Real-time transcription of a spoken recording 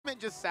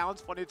just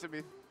sounds funny to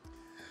me.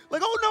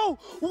 Like, oh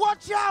no,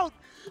 watch out!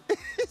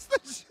 It's the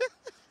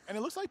and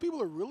it looks like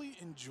people are really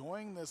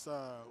enjoying this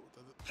the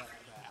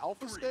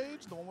alpha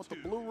stage, the one with the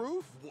blue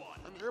roof. I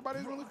mean,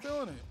 everybody's really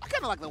feeling it. I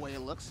kind of like the way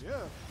it looks. Yeah,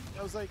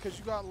 it was like because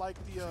you got like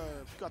the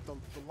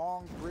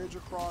long bridge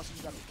across, and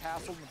you got the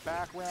castle in the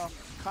background,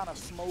 kind of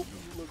smoky.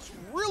 Looks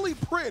really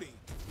pretty.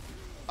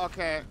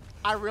 Okay,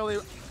 I really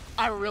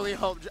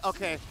hope.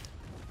 Okay,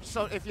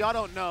 so if y'all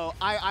don't know,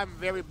 I'm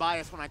very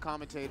biased when I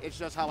commentate. It's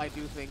just how I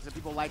do things, and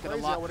people like it a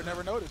lot. I would have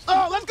never noticed.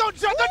 Oh, let's go, the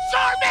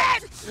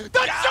Torment! The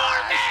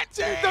Torment!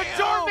 The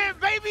Torment,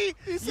 baby!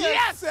 He said,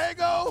 yes!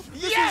 Seggo!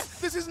 Yes!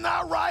 This is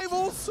not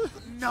rivals!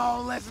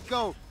 No, let's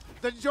go.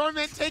 The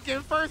Torment taking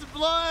first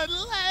blood.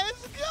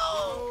 Let's go!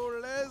 Oh,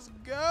 let's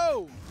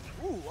go!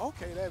 Ooh,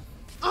 okay, that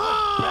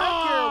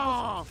back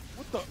air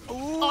what the?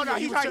 Ooh, oh, no,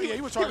 yeah,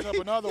 he was charging up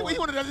another one. He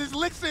wanted to just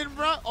licks in,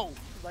 bro. Oh.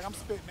 He's like, I'm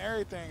spitting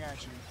everything at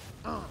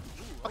you. Ooh,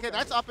 okay,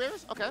 that's up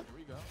airs. Okay. Here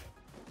we go.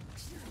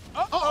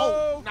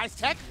 Oh, nice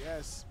tech.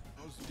 Yes.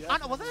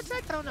 Was that a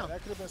tech? I don't know. Yeah,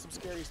 that could have been some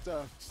scary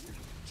stuff.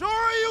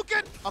 Sure, you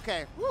can.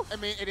 Okay. Woo. I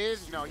mean, it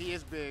is. No, he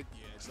is big.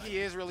 Yeah, he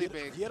is really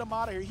big. Get him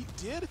out of here. He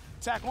did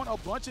tack on a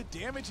bunch of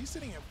damage. He's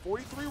sitting at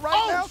 43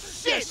 right now. Oh,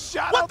 shit.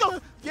 Shot what up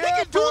the? Yeah, he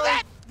can do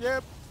that?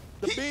 Yep.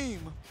 The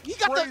beam. He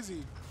got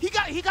crazy. He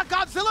got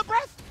Godzilla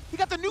breath. He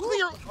got the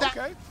nuclear.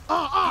 Okay.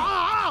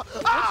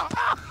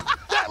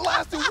 That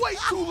lasted way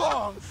too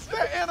long.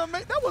 That anime.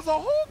 That was a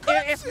whole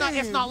cutscene.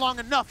 It's not long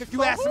enough if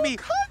you ask me.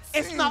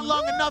 It's not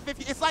long enough.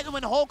 It's like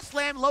when Hulk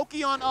slammed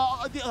Loki on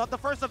the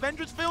first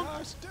Avengers film.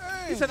 Gosh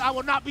dang. He said, "I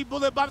will not be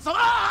bullied by myself."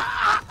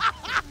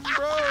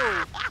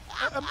 Bro.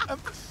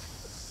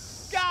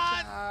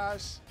 God.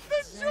 Gosh.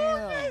 The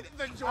Torment.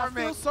 The Torment.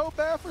 I feel so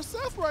bad for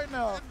Seth right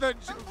now.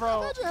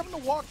 Bro. Imagine having to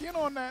walk in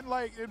on that,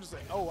 like, it was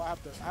like, oh, I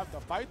have to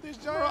fight this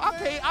giant. Bro,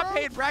 I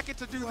paid bracket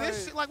to do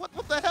this shit. Like, what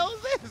the hell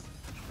is this?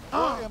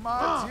 What am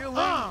I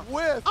dealing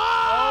with?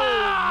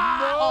 Oh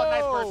no!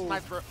 Oh,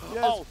 nice burst.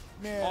 Yes, Oh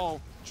man.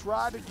 Oh.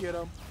 Try to get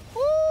him.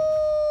 Woo!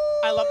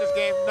 I love this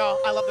game. No,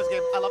 I love this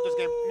game. I love this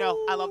game.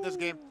 No, I love this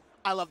game.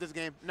 I love this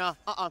game. No,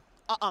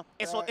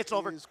 It's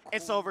over.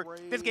 It's over.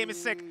 This game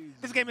is sick.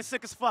 This game is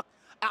sick as fuck.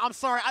 I'm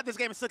sorry. This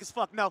game is sick as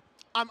fuck. No,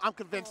 I'm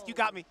convinced. You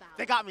got me.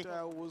 They got me.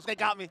 They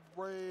got me.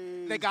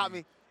 They got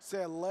me.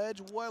 Said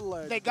ledge, what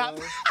ledge? They got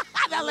me.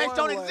 That ledge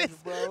don't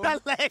exist. Bro.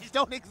 That ledge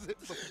don't exist.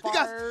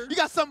 You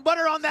got some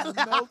butter on that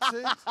ledge.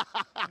 Melted.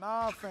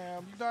 Nah,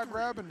 fam, you're not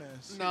grabbing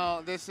this.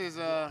 No, this is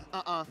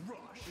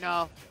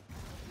No.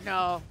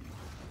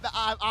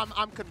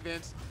 I'm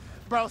convinced.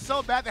 Bro,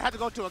 so bad they had to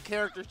go to a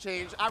character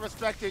change. I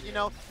respect it, you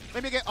know.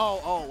 Let me get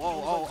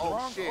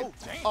oh shit. Oh,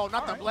 dang. Oh,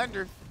 not the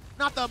blender.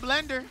 Not the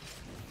blender.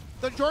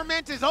 The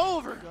Torment is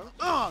over.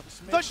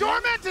 The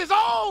Torment is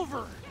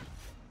over.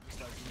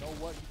 You know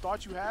what? You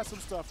thought you had some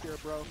stuff there,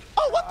 bro.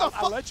 Oh, what the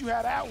fuck? I let you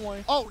have that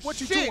one. Oh, what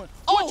shit. you doing?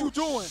 Oh, what you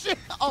doing? Shit.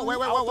 Oh, wait.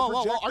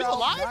 Whoa. Are you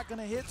alive? Not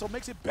gonna hit, so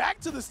makes it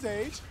back to the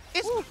stage.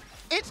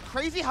 It's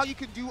crazy how you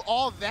can do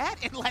all that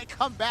and like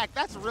come back.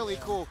 That's really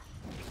cool.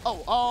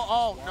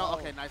 Oh, no.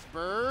 Okay, nice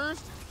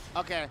burst.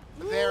 Okay,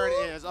 there it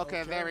is.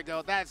 Okay, there we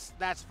go. That's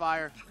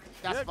fire.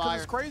 That's fire. fire.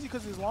 It's crazy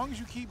because as long as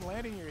you keep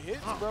landing your hits,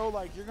 bro,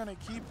 like you're gonna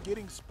keep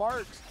getting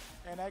sparks,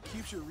 and that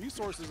keeps your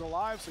resources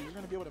alive. So you're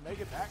gonna be able to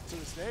make it back to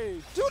the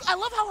stage. Dude, I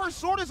love how her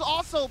sword is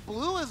also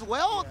blue as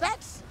well. Yeah.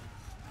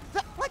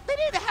 Like they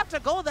didn't have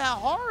to go that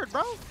hard,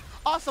 bro.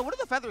 Also, what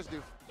do the feathers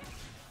do?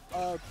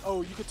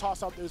 You could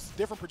toss out, there's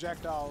different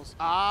projectiles.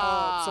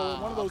 Ah. So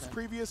in one of those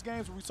previous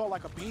games where we saw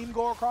like a beam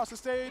go across the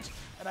stage,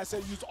 and I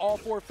said use all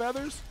 4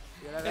 feathers.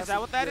 Yeah, is that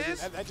what that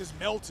is? That just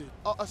melted.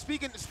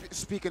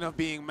 Speaking of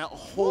being melted,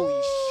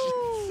 holy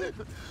shit.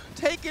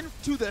 Taken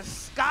to the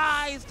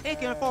skies,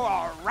 taken for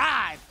a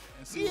ride.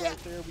 And see right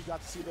there, we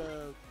got to see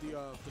the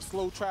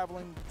slow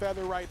traveling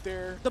feather right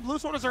there. The blue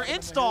swords are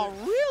installed,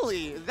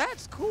 really?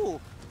 That's cool.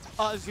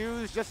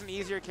 Zu's just an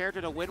easier character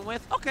to win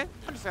with. Okay,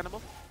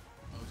 understandable.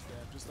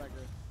 Just like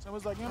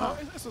someone's like, you know,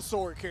 it's a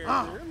sword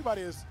character.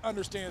 Everybody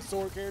understands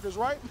sword characters,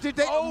 right? Did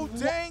they? Oh,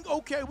 dang.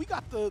 Okay, we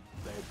got the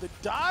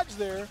dodge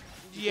there.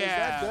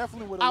 Yeah. That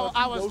definitely would have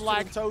I was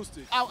like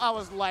toasted. I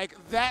was like,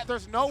 that.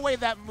 There's no way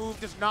that move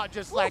does not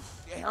just like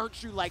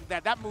hurt you like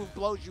that. That move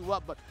blows you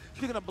up. But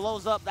speaking of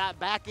blows up, that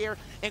back air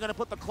ain't gonna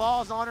put the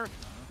claws on her.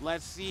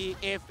 Let's see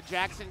if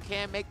Jackson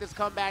can make this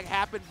comeback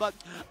happen. But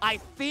I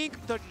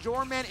think the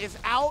Torment is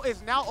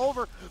now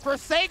over for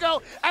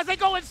Seggo as they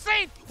go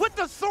insane with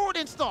the sword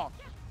install.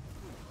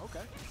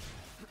 Okay.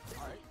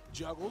 All right.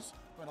 Juggles.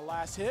 Went a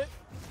last hit.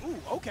 Ooh,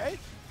 okay.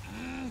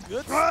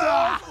 Good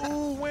stuff.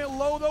 Ooh, went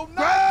low though. Not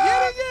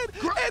getting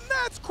it. And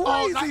that's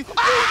crazy. Use the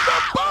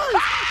burst.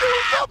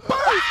 Use the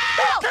burst.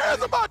 Who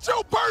cares about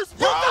your burst,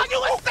 bro? You thought you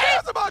was safe. Who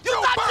cares about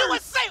your burst? You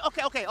was safe.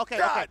 Okay.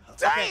 God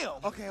damn.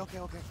 Okay.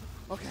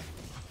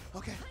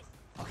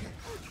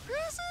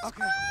 This is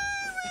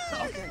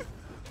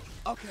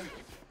Okay.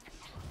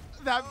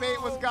 That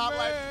bait was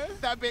godlike.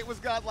 That bait was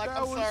godlike.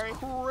 I'm sorry.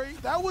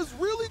 Great. That was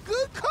really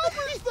good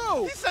coverage,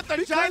 though. He said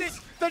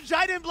the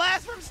giant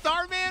blast from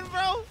Starman,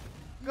 bro.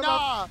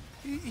 Nah.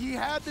 He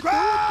had to do it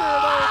there,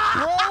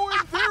 though. Bro,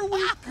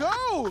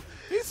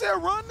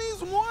 said run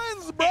these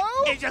ones, bro.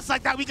 And just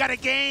like that, we got a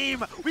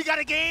game. We got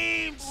a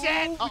game,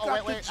 Seth. We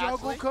got the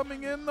juggle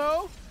coming in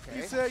though.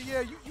 Okay. He said,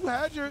 yeah, you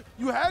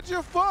had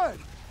your fun,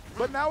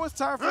 but now it's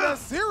time for that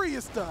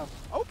serious stuff.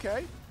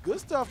 Okay, good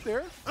stuff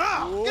there.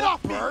 Get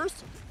off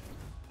burst.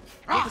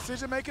 Good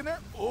decision making there.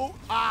 Too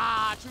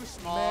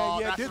small.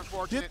 Man, yeah, that's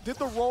unfortunate. did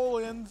the roll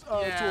in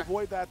to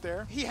avoid that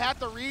there. He had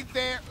the read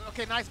there.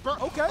 Okay, nice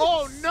burst. Okay.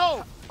 Oh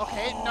no.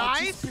 Okay,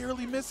 nice. Just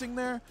barely missing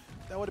there.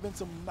 That would have been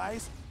some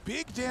nice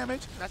big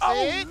damage. That's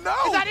it. No.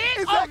 Is that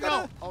it?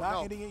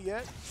 Not hitting it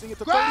yet. Seeing it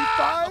to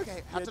 35.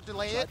 Okay, have to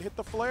delay it. Hit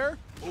the flare.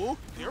 Oh,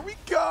 here we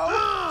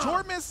go.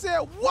 Torment said,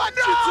 what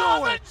you doing? The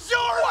Torment!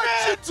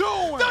 What you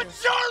doing? The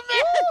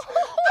Torment!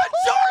 The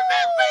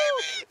Torment,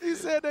 baby! He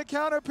said the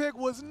counter pick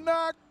was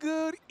not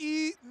good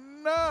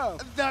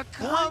enough. The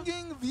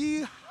bringing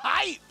the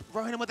hype.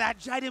 Bro, hit him with that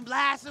Giant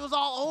Blast. It was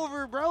all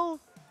over, bro.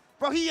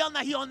 Bro, he on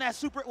that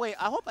super. Wait,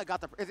 I hope I got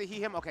the. Is it he,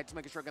 him? Okay, to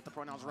make sure I get the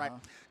pronouns right.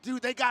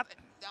 Dude, they got.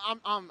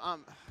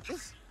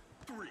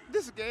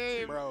 This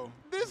game. Bro.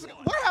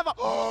 Where have I.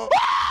 Oh,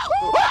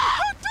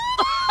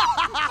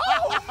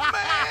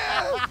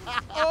 man.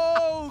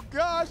 Oh,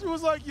 gosh. It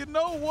was like, you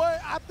know what?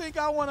 I think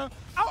I want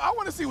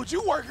to see what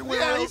you working with.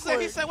 Yeah, he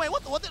said, wait,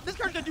 what this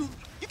character do?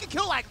 You can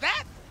kill like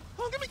that?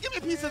 Oh, give me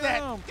a piece of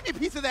that. Give me a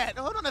piece of that.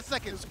 Hold on a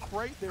second. It's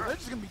great there. They're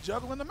just going to be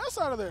juggling the mess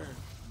out of there.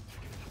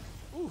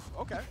 Oof,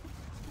 okay.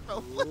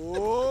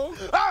 Ooh,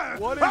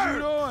 what are you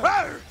doing?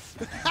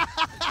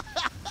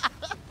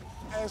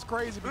 That's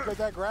crazy because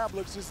that grab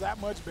looks just that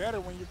much better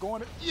when you're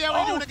going. Yeah,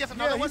 when you're doing against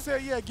another one. He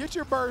said, yeah, get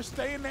your burst,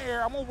 stay in the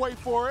air. I'm going to wait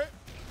for it.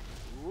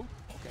 Ooh,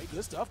 okay,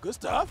 good stuff, good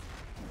stuff.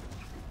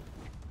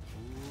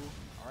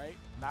 Ooh, all right,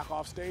 knock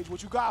off stage.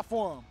 What you got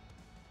for him?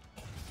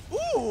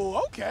 Ooh,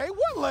 okay,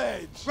 what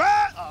ledge?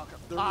 Oh,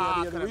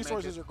 okay. The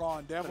resources are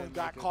gone. Definitely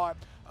got caught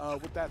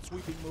with that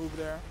sweeping move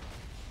there.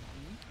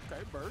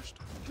 Okay, burst.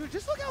 Dude,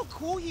 just look how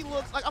cool he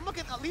looks. Like, I'm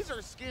looking, these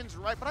are skins,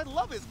 right? But I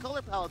love his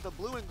color palette, the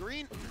blue and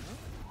green.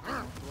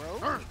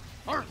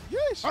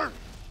 Yeesh.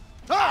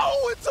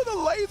 Oh, into the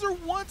laser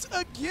once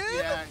again.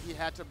 Yeah, he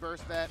had to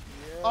burst that.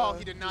 Yeah, oh,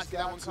 he did not see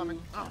that one coming.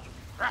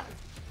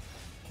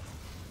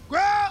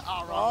 Grab.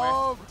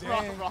 Oh,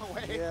 dang. Wrong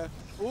way. Yeah.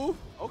 Ooh,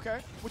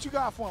 okay. What you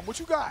got for him? What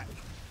you got?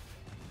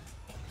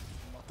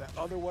 That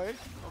other way.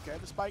 Okay,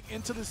 the spike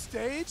into the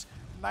stage.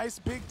 Nice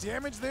big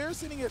damage there,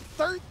 sitting at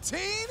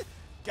 13.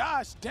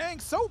 Gosh, dang,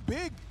 so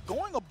big,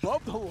 going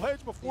above the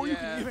ledge before you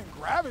can even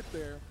grab it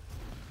there.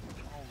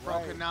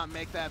 Bro could not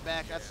make that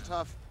back. That's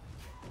tough.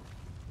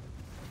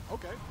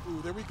 Okay. Ooh,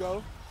 there we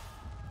go.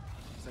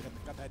 So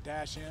got that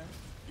dash in,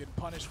 getting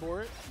punished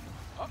for it.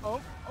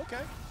 Uh-oh. Okay.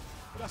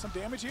 We got some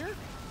damage here. Here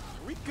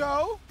we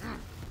go.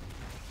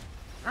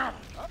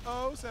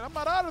 Uh-oh. Said, I'm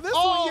not out of this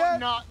one yet.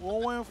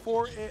 Going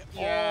for it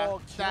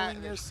all,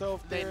 killing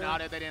yourself there. They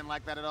nodded. They didn't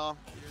like that at all.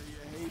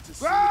 You hate to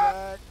see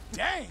that.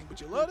 Dang,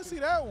 but you love to see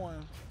that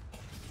one.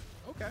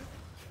 Okay.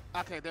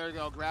 Okay, there we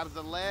go. Grabs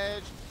the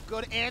ledge.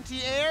 Good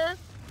anti-air.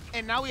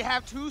 And now we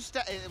have two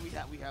we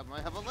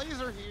have a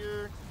laser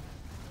here.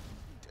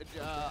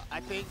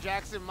 I think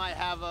Jackson might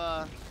have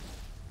a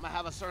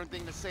certain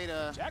thing to say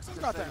to. Jackson's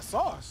got that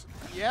sauce.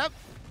 Yep.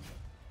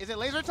 Is it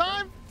laser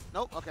time?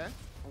 Nope. Okay.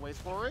 I'll wait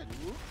for it.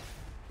 Ooh.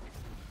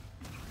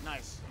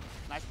 Nice.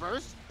 Nice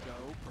burst. Go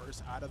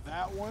burst out of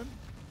that one.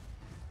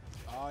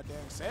 Oh,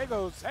 dang.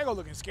 Seggo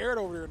looking scared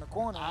over there in the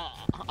corner.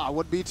 I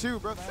would be too,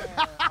 bro.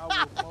 Man, I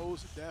would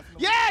most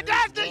definitely. Yeah,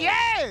 that's it.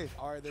 Yeah.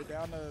 All right, they're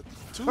down to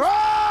 2.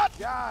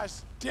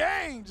 Gosh,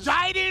 dang.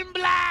 Giant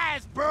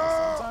Blast,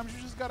 bro. Sometimes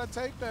you just got to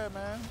take that,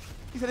 man.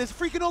 He said, it's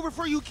freaking over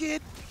for you,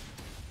 kid.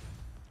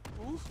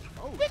 Oof.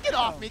 Oh, get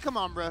off me. Come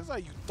on, bro. That's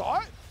like you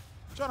thought?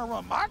 Trying to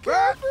run my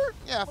character?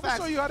 Yeah, Let me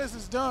show you how this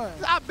is done.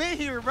 I've been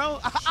here, bro.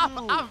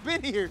 I've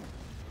been here.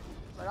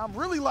 Like, I'm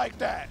really like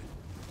that.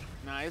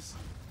 Nice.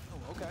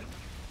 Oh, okay.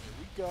 Here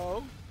we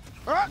go.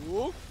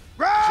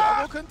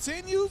 Juggle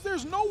continues.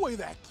 There's no way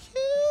that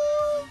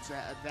kills.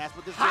 That's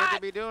what this character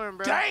be doing,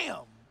 bro.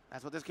 Damn.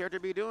 That's what this character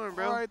be doing,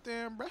 bro. All right,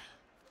 then, bro.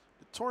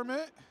 The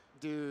Torment.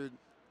 Dude.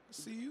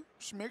 See you.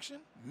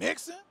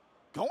 Mixing.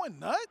 Going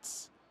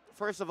nuts.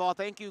 First of all,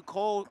 thank you,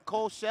 Cole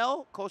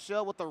Shell. Cole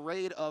Shell with the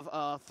raid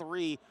of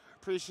 3.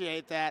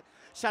 Appreciate that.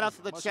 Shout out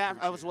to the chat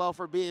as well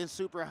for being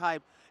super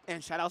hype.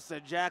 And shout out to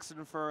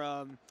Jackson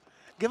for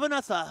giving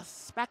us a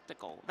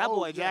spectacle. That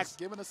boy Jackson.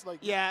 Giving us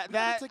like,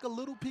 that. Take a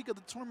little peek of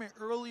the Torment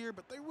earlier,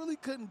 but they really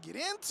couldn't get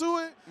into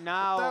it.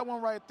 Now but that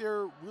one right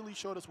there really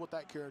showed us what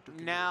that character can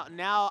do.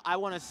 Now I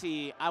want to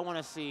see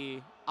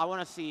Bochy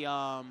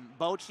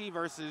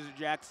versus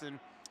Jackson.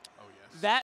 Oh yes. That